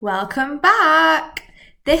Welcome back!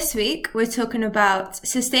 This week we're talking about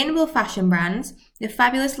sustainable fashion brands, the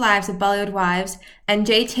fabulous lives of Bollywood wives, and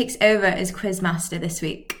Jay takes over as quizmaster this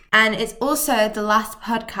week. And it's also the last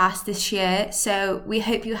podcast this year, so we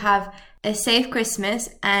hope you have a safe Christmas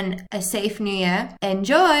and a safe New Year.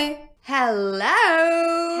 Enjoy! Hello!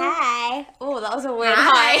 Hi. Oh, that was a weird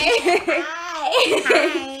Hi. hi.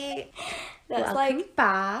 Hi. That's Welcome like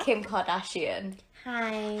back. Kim Kardashian.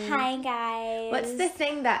 Hi. Hi, guys. What's the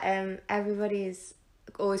thing that everybody's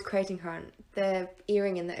always quoting her on? The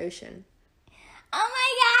earring in the ocean. Oh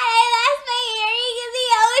my god, I lost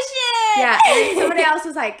Yeah, my earring in the ocean! and somebody else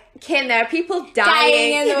was like, Kim, there are people dying.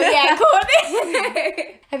 Dying in the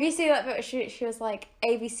Courtney. Have you seen that bit? She was like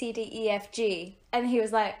A B C D E F G, and he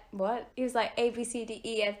was like, what? He was like A B C D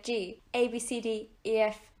E F G, A B C D E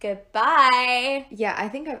F goodbye. Yeah, I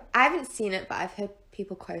think I haven't seen it, but I've heard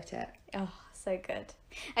people quote it. Oh, so good.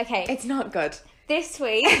 Okay, It's not good. this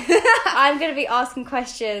week I'm going to be asking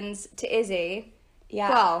questions to Izzy. Yeah.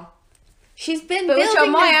 Well, She's been but which are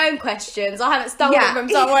building my own questions. I haven't stolen Yeah. from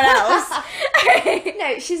someone else.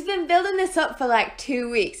 No, she's been building this up for like 2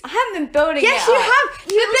 weeks. I haven't been building Yes, it you up. have. You've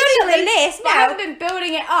been building literally- the list, but I No. haven't been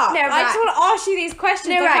building it up. No, I just right. want to ask you these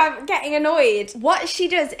questions No, like right. I'm getting annoyed. What she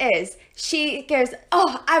does is she goes,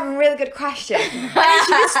 "Oh, I have a really good question," and then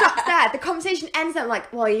she just stops there. The conversation ends. And I'm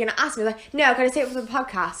like, "Well, you're gonna ask me?" Like, "No, I'm gonna say it for the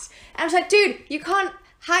podcast." And I was like, "Dude, you can't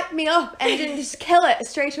hype me up and then just kill it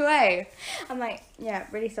straight away." I'm like, yeah,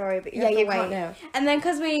 really sorry, but you Yeah, have to you wait. can't know. And then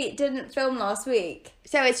because we didn't film last week,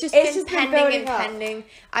 So it's just It's been just been pending building and up. pending.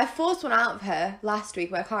 I forced one out of her last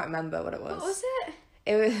week, but I can't remember what it was. what was it?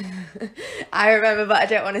 It was. I remember, but I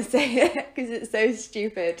don't want to say it because it's so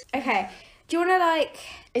stupid. Okay, do you want to like,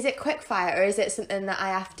 Is it quickfire or is it something that I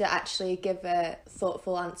have to actually give a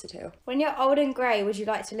thoughtful answer to? when you're old and grey, would you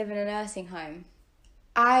like to live in a nursing home?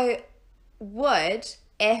 I would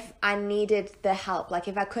if I needed the help, like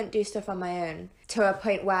if I couldn't do stuff on my own, to a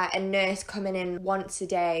point where a nurse coming in once a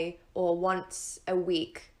day or once a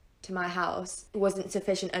week to my house wasn't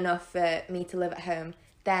sufficient enough for me to live at home,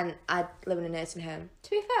 then I'd live in a nursing home. To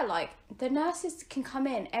be fair, like the nurses can come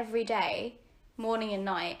in every day, morning and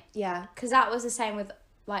night. Yeah. Because that was the same with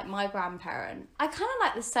like my grandparent. I kind of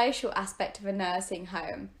like the social aspect of a nursing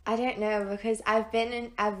home. I don't know because I've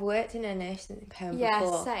worked in a nursing home Yeah,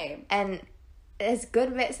 before. same. And there's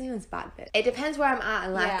good bits and there's bad bits. It depends where I'm at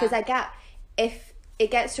in life Yeah. because I get, if it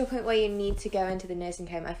gets to a point where you need to go into the nursing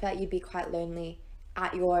home, I feel like you'd be quite lonely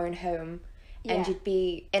at your own home and Yeah. you'd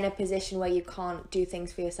be in a position where you can't do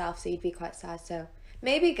things for yourself, so you'd be quite sad. So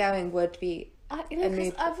maybe going would be Because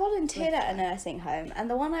move I volunteered at a nursing home, and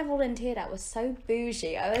the one I volunteered at was so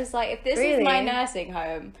bougie. I was like, if this is my Really? nursing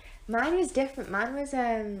home, Mine was different. Mine was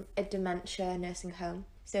a dementia nursing home,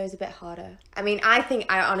 so it was a bit harder. I mean, I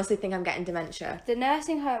honestly think I'm getting dementia. the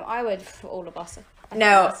nursing home I would, for all of us, I think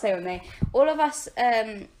No. that's the same with me. All of us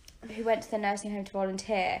who went to the nursing home to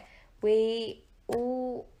volunteer, we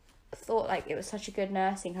all thought like it was such a good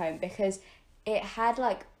nursing home because it had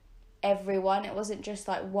like everyone. It wasn't just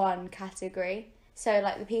like one category. So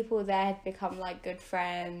like the people there had become like good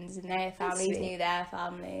friends and their families sweet. knew their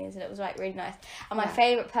families and it was like really nice. And my Yeah.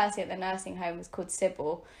 favourite person at the nursing home was called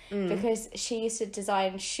Sybil because she used to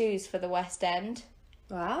design shoes for the West End.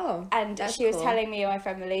 Wow. And That's she was cool. telling me and my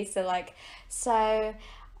friend Melissa, like, so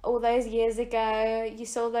all those years ago, you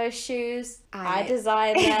saw those shoes? I I-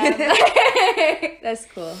 designed them. That's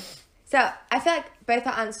cool. So I feel like both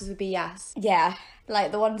our answers would be yes. Yeah,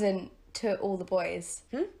 like the ones in To All the Boys.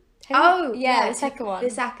 Hmm? Have you- yeah, the second one. The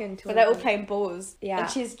second Where they're all one. playing balls. Yeah. And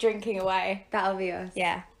she's drinking away. That'll be us.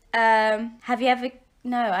 Yeah. Have you ever...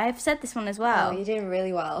 No, I've said this one as well. Oh, you're doing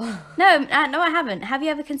really well. No, I haven't. Have you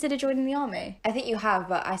ever considered joining the army? I think you have,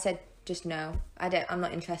 but I said just no. I'm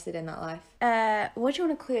not interested in that life. What do you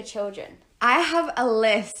want to call your children? I have a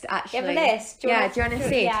list actually. You have a list? Do you Yeah, wanna- do you want to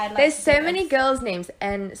see? Yeah, I'd like There's to so see many this. girls' names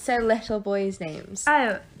and so little boys' names.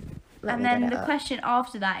 Oh, Let and me then get it the up. question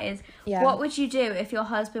after that is, Yeah. what would you do if your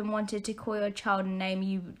husband wanted to call your child a name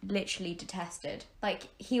you literally detested? Like,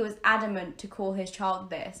 he was adamant to call his child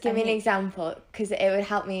this. Give and me an he- example, because it would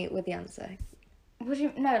help me with the answer. Would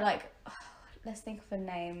you... No, like, let's think of a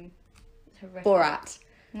name. It's horrific. Borat.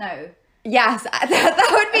 No. Yes, that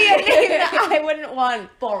would be a name that I wouldn't want.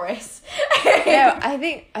 Boris. No, I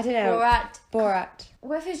don't know. Borat. Borat.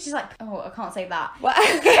 What if it's just like... Oh, I can't say that. What?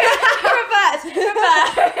 Revert.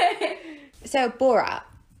 So Borat.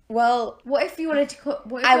 Well, What if you wanted to call...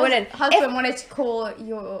 What if I your wouldn't. husband wanted to call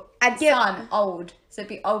your I'd give- son Old? So it'd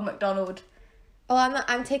be Old MacDonald.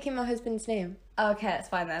 I'm taking my husband's name, Okay, that's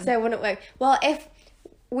fine then. so it wouldn't work. Well, if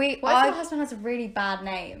we What if are, your husband has a really bad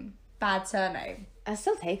name? Bad surname? I'd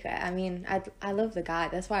still take it. I mean, I love the guy.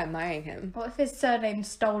 That's why I'm marrying him. What if his surname's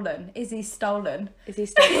Stolen? Is he stolen? Is he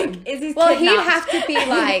stolen? Is he Well, he'd kidnapped? have to be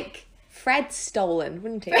like Fred Stolen,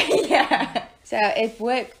 wouldn't he? Yeah. So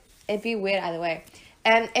it'd be weird either way.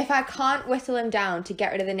 If I can't whittle him down to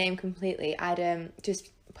get rid of the name completely, I'd just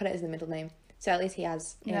put it as the middle name. So at least he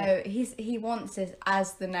has. No, he wants it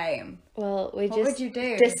as the name. Well, What would you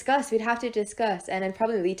do? discuss. We'd have to discuss, and it'd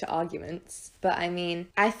probably lead to arguments. But I mean,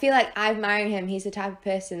 I feel like I'm marrying him. He's the type of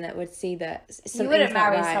person that would see that You wouldn't something's not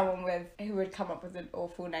marry right. someone who would come up with an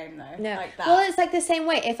awful name though. No. Like that. Well, it's like the same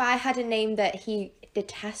way. If I had a name that he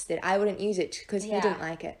detested, I wouldn't use it because he Yeah. didn't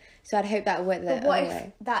like it. So I'd hope that went the But what other if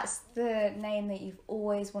way. that's the name that you've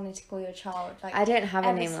always wanted to call your child? Like I don't have a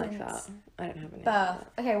ever name like that. since I don't have a name. birth.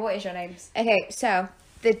 Okay, what is your names? Okay, so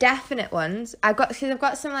the definite ones I've got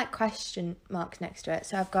some like question marks next to it.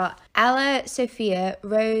 So I've got Ella, Sophia,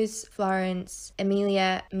 Rose, Florence,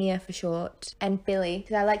 Amelia, Mia for short, and Billy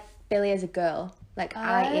because I like Billy as a girl, like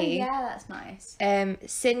IE. Yeah, that's nice.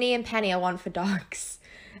 Sydney and Penny I want for dogs.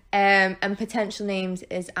 And potential names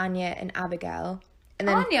is Anya and Abigail. And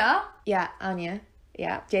then Anya? yeah, Anya.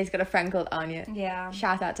 Yeah, Jay's got a friend called Anya. Yeah.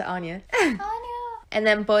 Shout out to Anya. Anya. And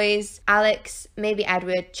then boys, Alex, maybe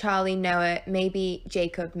Edward, Charlie, Noah, maybe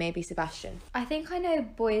Jacob, maybe Sebastian. I think I know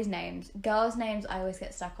boys' names. Girls' names I always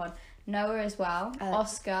get stuck on. Noah as well.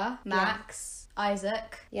 Oscar, Max,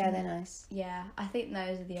 Isaac. Yeah, they're nice. Yeah, I think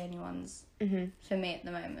those are the only ones for me at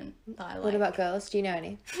the moment that I like. What about girls? Do you know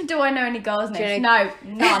any? Do I know any girls' names? you No,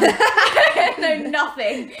 none. I know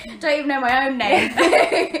nothing. Don't even know my own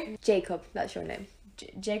name. Jacob, that's your name.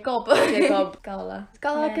 Jacob. Jacob. Gala. Is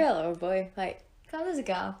Gala a girl or a boy? Like, Gala's a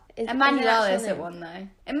girl. Is it Emmanuel actual is name? at one though.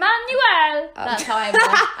 Emmanuel. That's how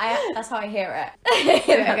that's how I hear it.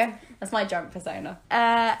 Okay. That's my drunk persona.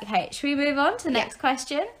 Okay, should we move on to the next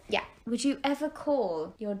question? Yeah. Would you ever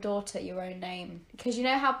call your daughter your own name? Because you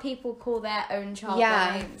know how people call their own child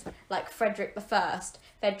Yeah. their names, like Frederick the First,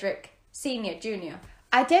 Frederick Senior, Junior.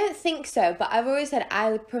 I don't think so, but I've always said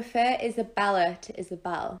I would prefer Isabella to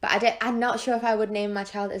Isabel. But I'm not sure if I would name my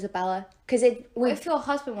child Isabella. Because What if your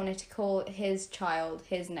husband wanted to call his child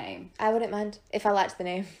his name? I wouldn't mind if I liked the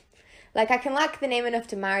name. Like, I can like the name enough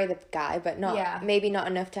to marry the guy, but maybe not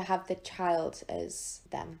enough to have the child as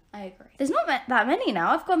them. I agree. There's not that many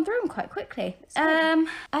now. I've gone through them quite quickly.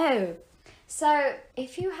 So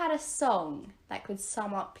if you had a song that could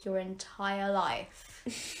sum up your entire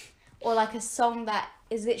life, or like a song that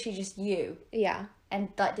is literally just you Yeah. and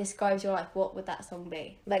like describes your life, what would that song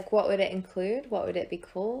be? Like, what would it include? What would it be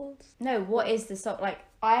called? No, what is the song? Like,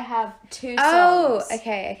 I have two Oh, songs.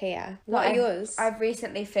 okay, yeah. that What are I've- yours? I've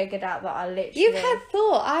recently figured out that I literally... You've had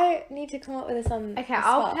thought. I need to come up with this on Okay, the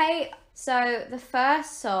I'll spot. play... So, the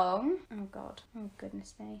first song... Oh, God. Oh,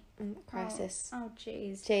 goodness me. Crisis. Oh,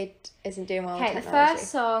 jeez. Jade isn't doing well Okay, with the technology.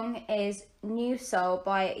 first song is New Soul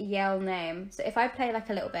by Yell Name. So if I play like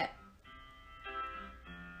a little bit,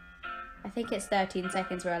 I think it's 13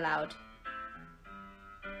 seconds we're allowed.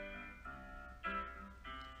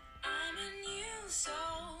 I'm a new soul.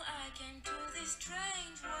 I came to this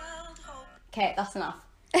strange world. Hope. Okay, that's enough.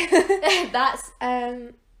 That's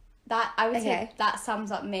that. I would say Okay. that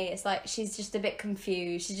sums up me. It's like she's just a bit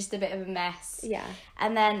confused. She's just a bit of a mess. Yeah.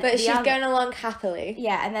 And then, But the she's other- going along happily.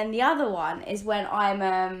 Yeah, and then the other one is when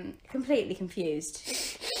I'm completely confused,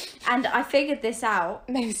 and I figured this out.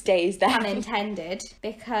 Most days then. Unintended,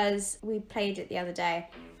 because we played it the other day.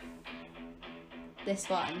 This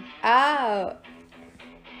one. Oh.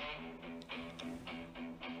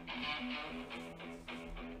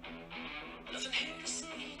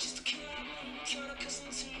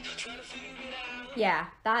 Yeah,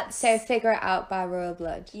 that's So Figure It Out by Royal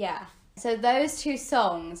Blood. yeah. So those two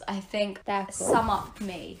songs, I think, They're cool. sum up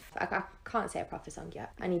me. I can't say a proper song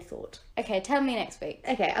yet. I need thought. Okay, tell me next week.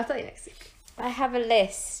 Okay, I'll tell you next week. I have a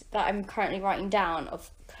list that I'm currently writing down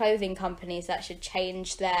of clothing companies that should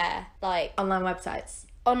change their like Online websites.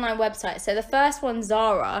 online website. So the first one's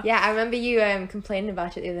Zara, Yeah, I remember you complaining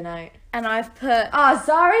about it the other night. and I've put Oh,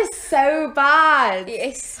 Zara's so bad.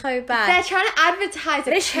 it's so bad. They're trying to advertise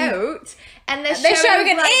a coat, and they're They're showing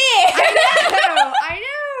an like, ear. I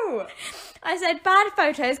know. I said bad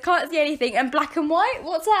photos, can't see anything, and black and white.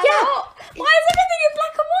 What's that Yeah. about? Why is everything in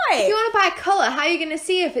black and white? If you want to buy colour, how are you going to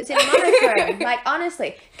see if it's in monochrome? Like,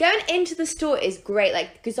 honestly, going into the store is great.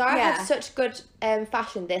 Like, because Zara Yeah. have such good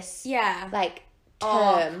fashion this, Yeah. like,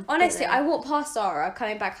 Oh, term. honestly, don't they? I walked past Zara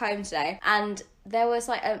coming back home today, and there was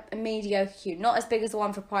like a mediocre queue, not as big as the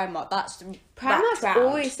one for Primark. That's Primark's wrapped round.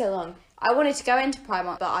 always so long. I wanted to go into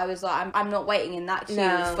Primark, but I was like, I'm not waiting in that queue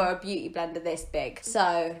No. for a beauty blender this big.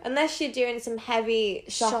 So Unless you're doing some heavy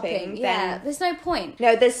shopping, yeah, then... there's no point.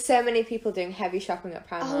 No, there's so many people doing heavy shopping at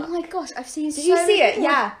Primark. Oh my gosh, I've seen Did you see it?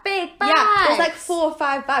 Yeah. Big bags. Yeah, there's like 4 or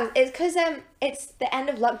 5 bags. It's because it's the end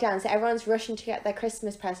of lockdown, so everyone's rushing to get their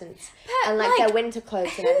Christmas presents But, and like their winter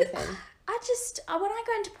clothes and everything. When I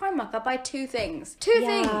go into Primark, I buy 2 things. 2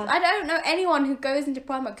 things. I don't know anyone who goes into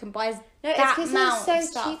Primark and buys No, it's that because amount it's so of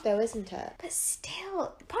stuff. cheap though, isn't it? But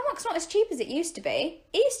still, Primark's not as cheap as it used to be.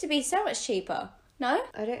 It used to be so much cheaper. No?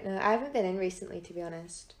 I don't know. I haven't been in recently, to be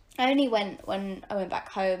honest. I only went when I went back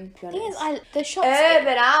home. To be The thing is, honest. the shops...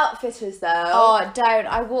 Urban Outfitters though. Oh, don't.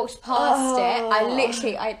 I walked past it. Oh.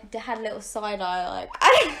 I had a little side eye, like...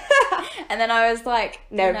 and then I was like,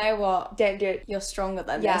 No. you know what? Don't do it. You're stronger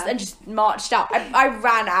than Yeah. this. And just marched out. I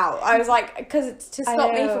ran out. I was like, because to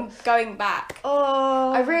stop me know. from going back.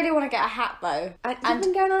 Oh. I really want to get a hat, though. I've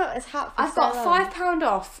been going on about this hat for I've so got long. £5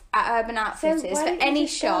 off at Urban Outfitters why for didn't you any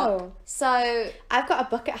just shop. go? So, I've got a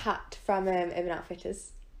bucket hat from Urban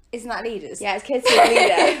Outfitters. isn't that Leaders? Yeah, it's kids who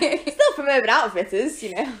leader. Still from Urban Outfitters,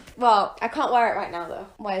 you know. Well, I can't wear it right now though.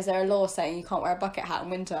 why is there a law saying you can't wear a bucket hat in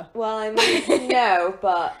winter? Well, I mean, no,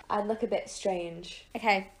 but I'd look a bit strange.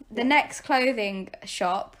 Okay, the next clothing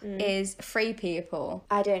shop is Free People.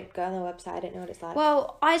 I don't go on the website. I don't know what it's like.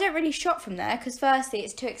 Well, I don't really shop from there because firstly,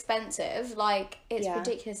 it's too expensive. Like, it's Yeah.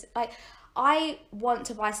 ridiculous. Like, I want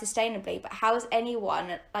to buy sustainably, but how is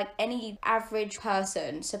anyone, like any average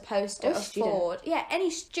person, supposed to Or student. afford? Yeah, any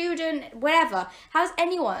student, whatever. How's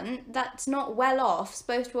anyone that's not well off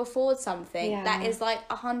supposed to afford something Yeah. that is like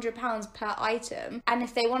 £100 per item? And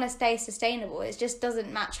if they want to stay sustainable, it just doesn't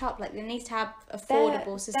match up. Like, they need to have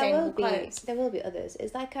affordable, sustainable clothes. There will be others.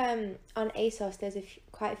 It's like on ASOS, there's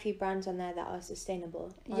quite a few brands on there that are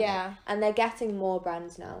sustainable. aren't Yeah. they? And they're getting more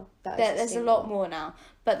brands now. That are There's a sustainable. lot more now,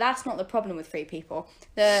 but that's not the problem with Free People.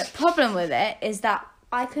 The problem with it is that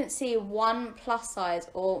I couldn't see one plus size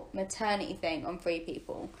or maternity thing on Free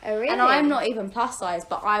People. Oh, really? And I'm not even plus size,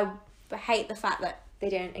 but I hate the fact that They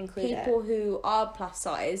don't include people it. who are plus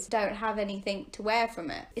size don't have anything to wear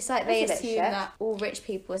from it. It's like they That's a bit assume shit. that all rich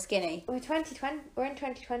people are skinny. We're 2020. We're in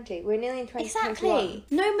 2020. We're nearly in 2021. Exactly.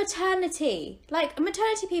 No maternity. Like,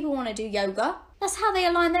 maternity people want to do yoga. That's how they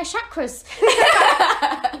align their chakras.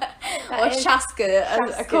 Or is- chaska,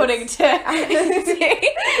 Chaskas. according to...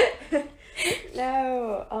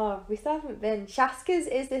 No, oh, we still haven't been. Shaska's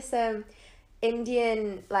is this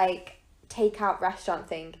Indian like takeout restaurant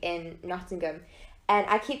thing in Nottingham, and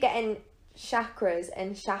I keep getting chakras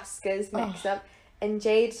and Shaskas mixed up. And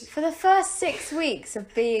Jade, For the first 6 weeks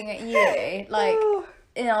of being at uni, like Oh.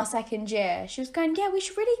 in our second year, she was going, yeah, we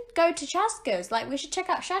should really go to Chaska's. Like, we should check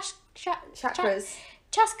out chakras.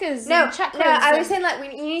 Chaska's No, and chakras. no, I was and- saying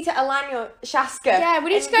like you need to align your Shaska. Yeah, we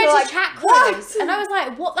need And to go you're to like, chakras. "What?" And I was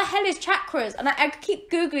like, what the hell is chakras? And I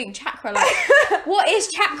keep Googling chakra, like, what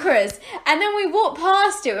is chakras? And then we walk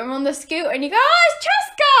past it and we're on the scooter and you go, oh, it's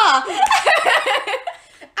Chaska!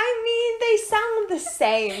 I mean, they sound the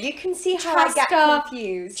same. You can see how I get Chaska.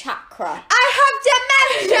 confused. Chakra. I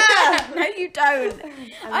have dementia! No, you don't.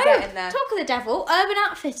 I'm getting there. Talk of the devil, Urban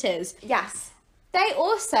Outfitters. Yes. They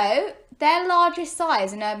also, their largest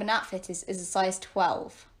size in Urban Outfitters is a size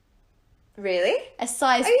 12. Really? A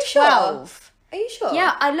size Are you sure? 12. Are you sure?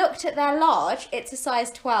 Yeah, I looked at their large, it's a size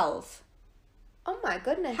 12. Oh my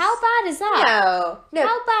goodness. How bad is that? No.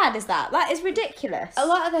 How bad is that? That is ridiculous. A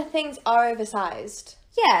lot of the things are oversized.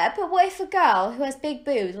 Yeah, but what if a girl who has big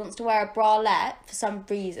boobs wants to wear a bralette for some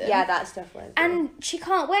reason? Yeah, that stuff won't do. And she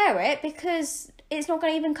can't wear it because it's not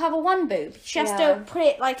going to even cover one boob. She has Yeah. to put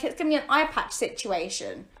it like it's going to be an eye patch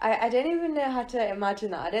situation. I don't even know how to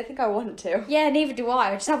imagine that. I don't think I want to. Yeah, neither do I.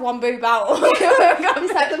 I just have one boob out.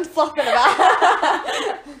 Just have them flopping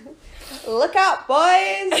about. Look out,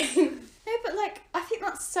 boys! No, but like, I think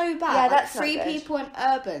that's so bad. Yeah, Like, that's not Free good. People and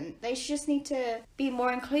Urban, they just need to be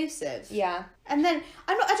more inclusive. Yeah. And then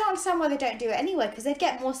I don't understand why they don't do it anyway, because they'd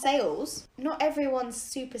get more sales. Not everyone's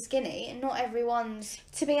super skinny, and not everyone's.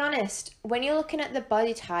 To be honest, when you're looking at the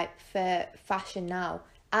body type for fashion now,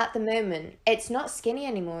 at the moment, it's not skinny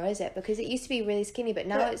anymore, is it? Because it used to be really skinny, but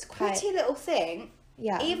now But it's quite... Pretty Little Thing.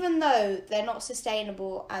 Yeah. Even though they're not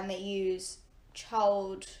sustainable and they use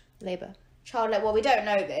child Labour. well, we don't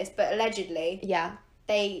know this, but allegedly Yeah.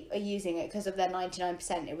 they are using it because of their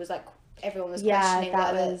 99%. It was like everyone was Yeah, questioning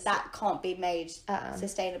that whether was- that can't be made Uh-uh.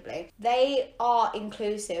 sustainably. They are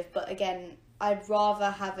inclusive, but again, I'd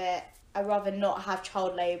rather not have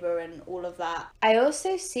child labour and all of that. I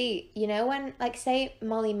also see, you know, when, like, say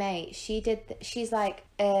Molly May, she's like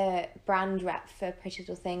a brand rep for Pretty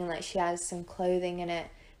Little Thing, and like she has some clothing in it.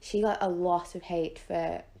 She got a lot of hate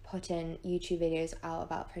for putting YouTube videos out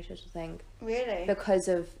about Pro Social Thing Really? because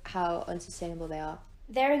of how unsustainable they are.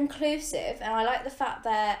 They're inclusive, and I like the fact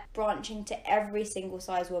they're branching to every single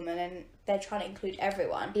size woman, and they're trying to include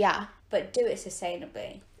everyone, Yeah. but do it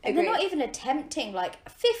sustainably. And Agreed. they're not even attempting like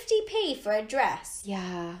 50p for a dress.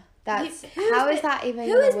 Yeah. That's Who how is ma- that even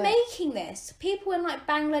Who gonna is work? making this? People in like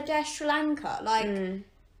Bangladesh, Sri Lanka, like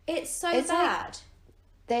it's so It's like- bad.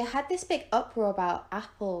 They had this big uproar about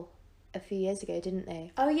Apple a few years ago, didn't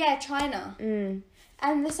they? Oh yeah, China.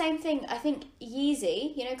 And the same thing, I think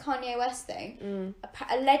Yeezy, you know, Kanye West thing,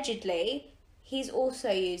 allegedly, he's also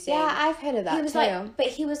using... Yeah, I've heard of that he was too. like, but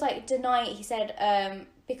he was like denying it. He said,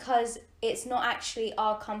 because it's not actually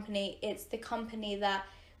our company, it's the company that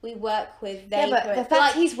we work with. Yeah, but the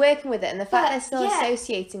fact he's working with it and the fact but, they're still yeah,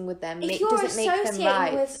 associating with them if you're doesn't make them associating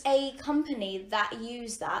right. with a company that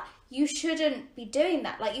use that, you shouldn't be doing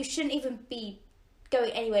that. Like, you shouldn't even be going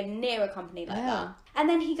anywhere near a company like that. And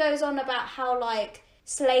then he goes on about how, like,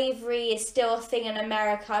 slavery is still a thing in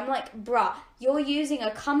America. I'm like, bruh, you're using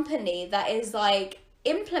a company that is, like,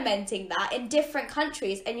 implementing that in different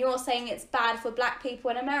countries, and you're saying it's bad for black people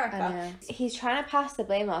in America. I know. He's trying to pass the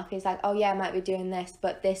blame off. He's like, oh yeah, I might be doing this,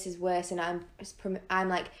 but this is worse, and I'm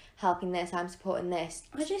like helping this, I'm supporting this.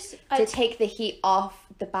 To take the heat off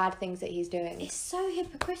the bad things that he's doing. It's so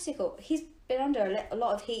hypocritical. He's been under a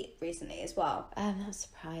lot of heat recently as well. I'm not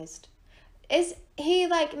surprised. Is he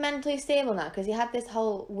like mentally stable now? Because he had this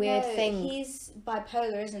whole weird thing. He's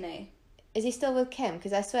bipolar, isn't he? Is he still with Kim?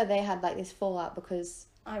 Because I swear they had like this fallout because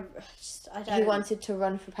I don't. he wanted to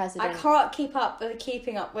run for president. I can't keep up with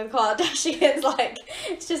keeping up with Kardashians. Like,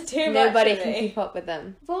 it's just too much. Nobody for can me. keep up with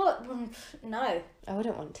them. What? No. I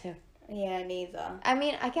wouldn't want to. Yeah, neither. I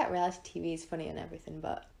mean, I get reality TV is funny and everything,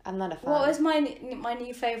 but I'm not a fan. What was my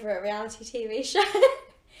new favourite reality TV show?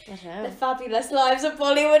 I don't know. The Fabulous Lives of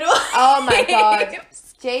Bollywood Wives. Oh my god.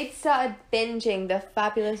 Jade started binging The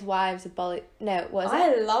Fabulous Wives of Bollywood... No, what was it?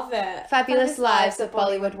 I love it. Fabulous Lives of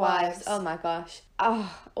Bollywood Wives. Oh my gosh.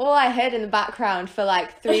 Oh, all I heard in the background for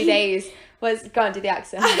like 3 days was... Go on, do the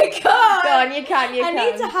accent. I can't. Go on, you can.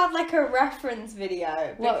 I need to have like a reference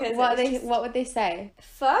video. Because What would they say?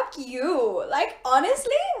 Fuck you. Like,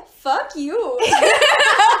 honestly, fuck you.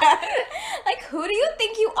 Like, who do you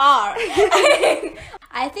think you are?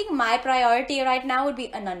 I think my priority right now would be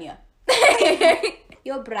Ananya.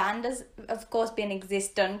 Your brand has, of course, been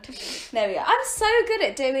existent. There we go. I'm so good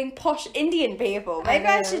at doing posh Indian people. Maybe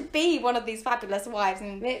I should be one of these fabulous wives.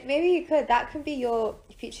 And Maybe you could. That could be your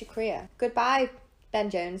future career. Goodbye, Ben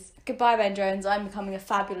Jones. goodbye, Ben Jones. I'm becoming a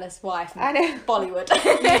fabulous wife in I know. Bollywood.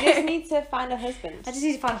 You just need to find a husband. I just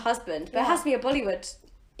need to find a husband. But it has to be a Bollywood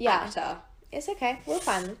actor. It's okay. We'll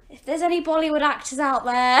find them. If there's any Bollywood actors out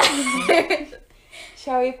there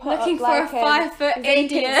Shall we put looking up, for like, a 5 foot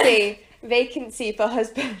Indian, vacancy for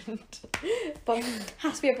husband.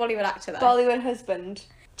 has to be a Bollywood actor though. Bollywood husband.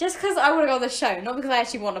 Just because I want to go on the show, not because I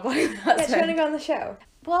actually want a Bollywood Yeah, do you want to husband. go on the show?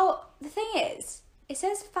 Well, the thing is, it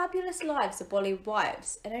says Fabulous Lives of Bollywood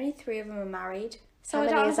Wives, and only 3 of them are married. So I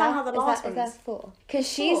many don't is understand that? how the Is last that- one is there 4?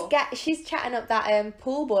 Because she's chatting up that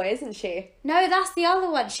pool boy, isn't she? No, that's the other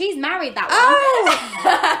one. She's married, that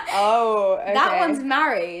one. Oh, okay. That one's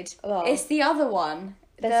married. Oh. It's the other one.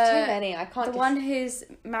 There's too many. I can't. The one who's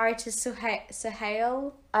married to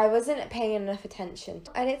Suhail. I wasn't paying enough attention.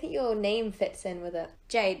 I don't think your name fits in with it.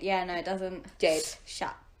 Jade. Yeah, no, it doesn't. Jade.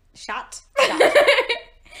 Shut. Shut.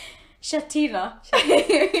 Shatina.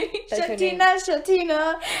 That's your name.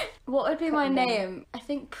 Shatina. What would be my name? I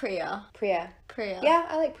think Priya. Priya. Priya. Yeah,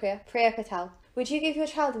 I like Priya. Priya Patel. Would you give your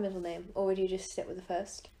child a middle name, or would you just stick with the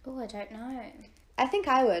first? Oh, I don't know. I think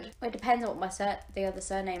I would. Well, it depends on what the other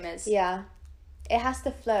surname is. Yeah. It has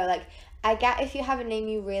to flow. Like, I get if you have a name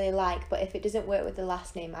you really like, but if it doesn't work with the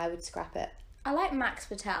last name, I would scrap it. I like Max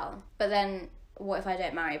Patel, but then what if I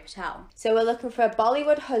don't marry Patel? So we're looking for a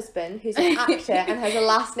Bollywood husband who's an actor and has a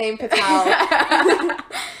last name Patel.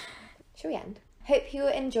 Shall we end? Hope you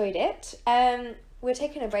enjoyed it. We're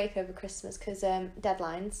taking a break over Christmas because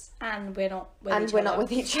deadlines. And we're not with And each we're other. not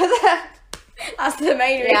with each other. That's the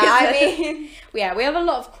main reason. Yeah, I mean... Yeah, we have a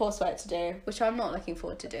lot of coursework to do, which I'm not looking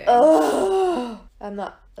forward to doing. Oh, I'm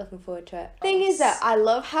not looking forward to it. Thing is that I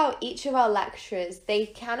love how each of our lecturers, they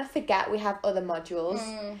kind of forget we have other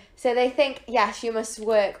modules. So they think, yes, you must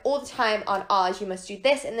work all the time on ours, you must do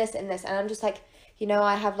this and this and this. And I'm just like, you know,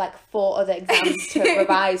 I have like 4 other exams to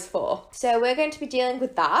revise for. So we're going to be dealing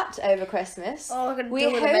with that over Christmas. Oh, I'm going to We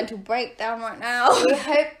deal with a hope- mental breakdown right now. We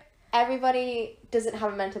hope everybody doesn't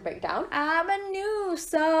have a mental breakdown. I'm a new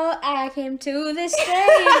soul. I came to this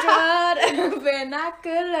strange world. Hoping I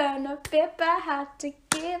could learn a bit about how to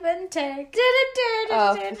give and take.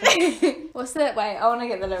 What's the... Wait, I want to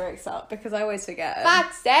get the lyrics up because I always forget them.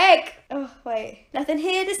 Fuck's sake! Oh, wait. Nothing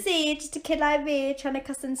here to see, just a kid like me trying to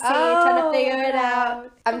cuss and see, trying to figure it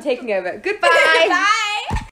out. I'm taking over. Goodbye! Bye!